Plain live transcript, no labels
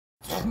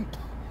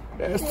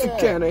That's the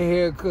kind of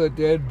haircut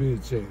that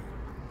bitch had.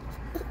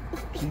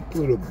 She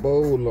put a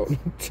bowl on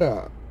the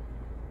top.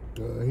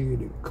 Her head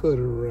and cut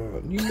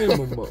around. You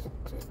remember, Mo?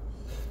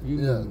 You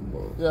remember,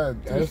 Mo? Yeah,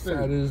 that's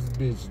how this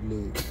bitch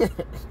look.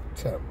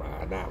 Tell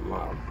me, I'm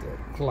off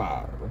the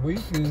clock. We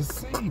can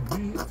see,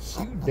 bitch.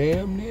 You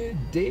damn near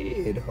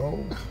dead,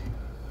 ho.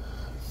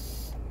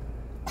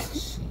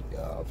 She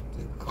off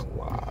the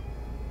clock.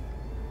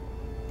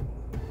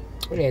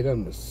 They had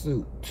on the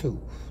suit, too.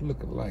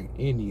 Looking like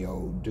any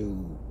old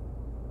dude.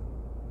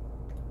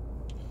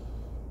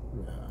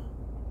 Yeah.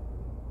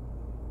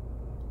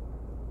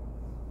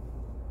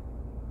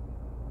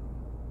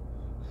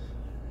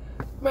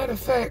 Matter of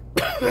fact,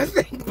 I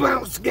think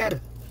Bounce got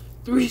a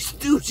Three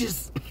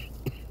Stooges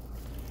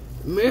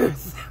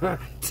marathon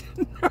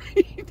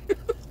tonight.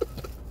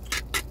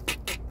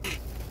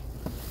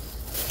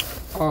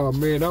 Oh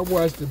man, I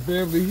watched the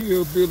Beverly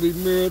hillbilly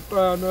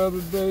marathon the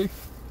other day.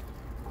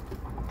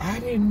 I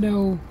didn't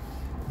know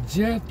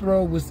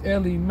Jethro was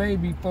Ellie Mae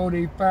before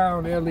they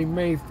found Ellie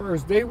Mae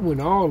first. They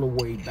went all the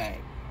way back.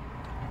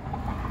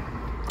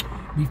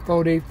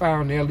 Before they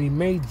found Ellie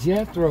Mae,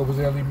 Jethro was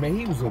Ellie Mae.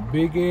 He was a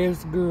big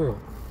ass girl.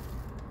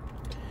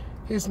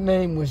 His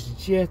name was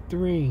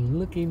Jethrine.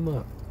 Look him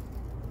up.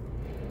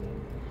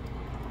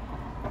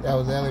 That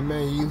was Ellie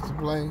Mae he used to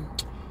play?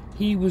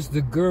 He was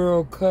the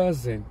girl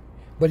cousin,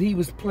 but he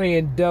was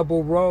playing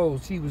double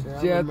roles. He was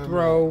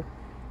Jethro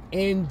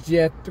and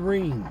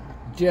Jethrine.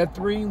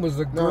 Jethrine was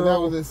a girl. No, that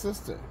was his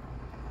sister.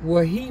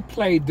 Well, he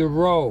played the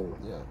role.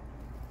 Yeah.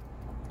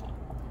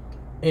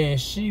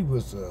 And she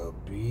was a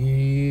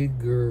big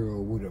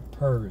girl with a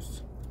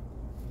purse.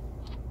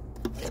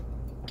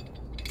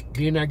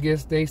 Then I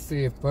guess they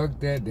said, fuck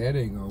that, that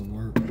ain't gonna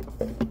work.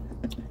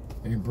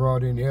 And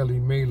brought in Ellie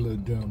Mae, little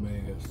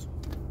dumbass.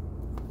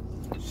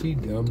 She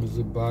dumb as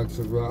a box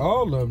of rocks.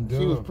 All of them dumb.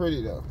 She was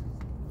pretty though.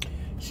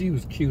 She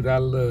was cute. I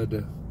loved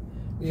her.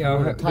 They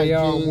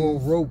all wore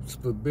ropes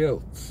for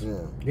belts.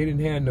 Yeah. They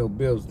didn't have no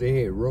belts.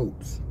 They had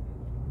ropes.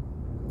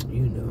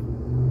 You know.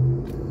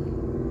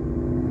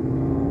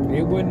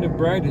 It wasn't the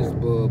brightest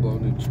bulb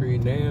on the tree.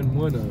 Nan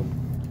one of them.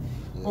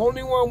 Yeah.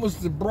 Only one was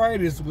the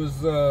brightest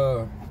was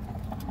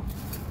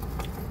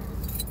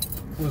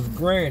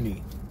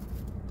Granny.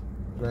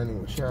 Granny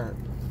was sharp.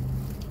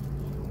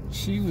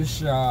 She was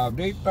sharp.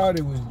 They thought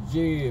it was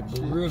Jed,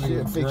 but really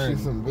it was Granny. Fix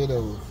you some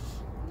videos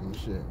and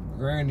shit.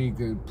 Granny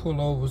could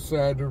pull over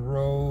side the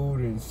road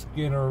and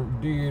skin a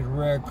dead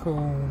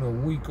raccoon, a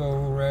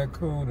week-old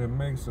raccoon, and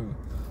make some.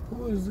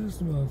 Who is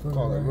this motherfucker?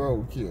 Call it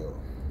roadkill.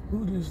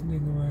 Who this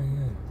nigga right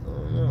here? I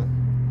don't know.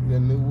 That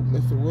new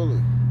Mr.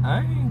 Willie. I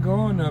ain't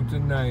going up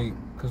tonight,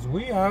 cause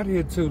we out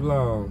here too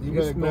long. You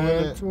it's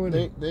better go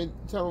 9:20. They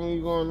tell me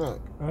you going up.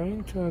 I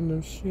ain't telling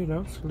them shit.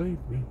 I'm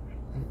sleepy.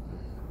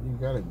 You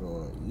gotta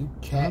go up. You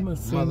cat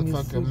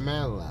motherfucking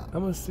Medlock.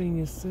 I'm a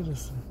senior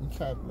citizen. You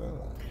cat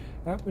Medlock.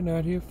 I've been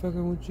out here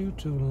fucking with you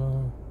too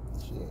long.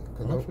 Shit.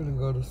 I'm finna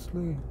go to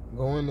sleep.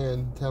 Go in there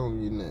and tell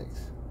them you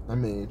next. I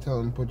mean, tell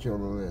them to put you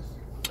on the list.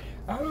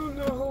 I don't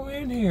know who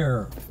in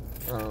here.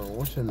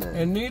 What's her name?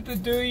 And neither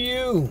do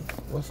you.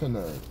 What's her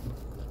name?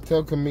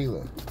 Tell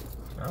Camila.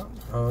 I'm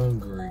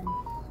hungry.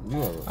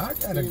 I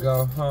gotta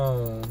go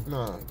home.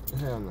 No,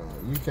 hell no.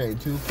 You came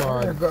too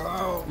far. I gotta go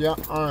home. Your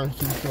arms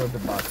too short to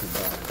box it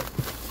down.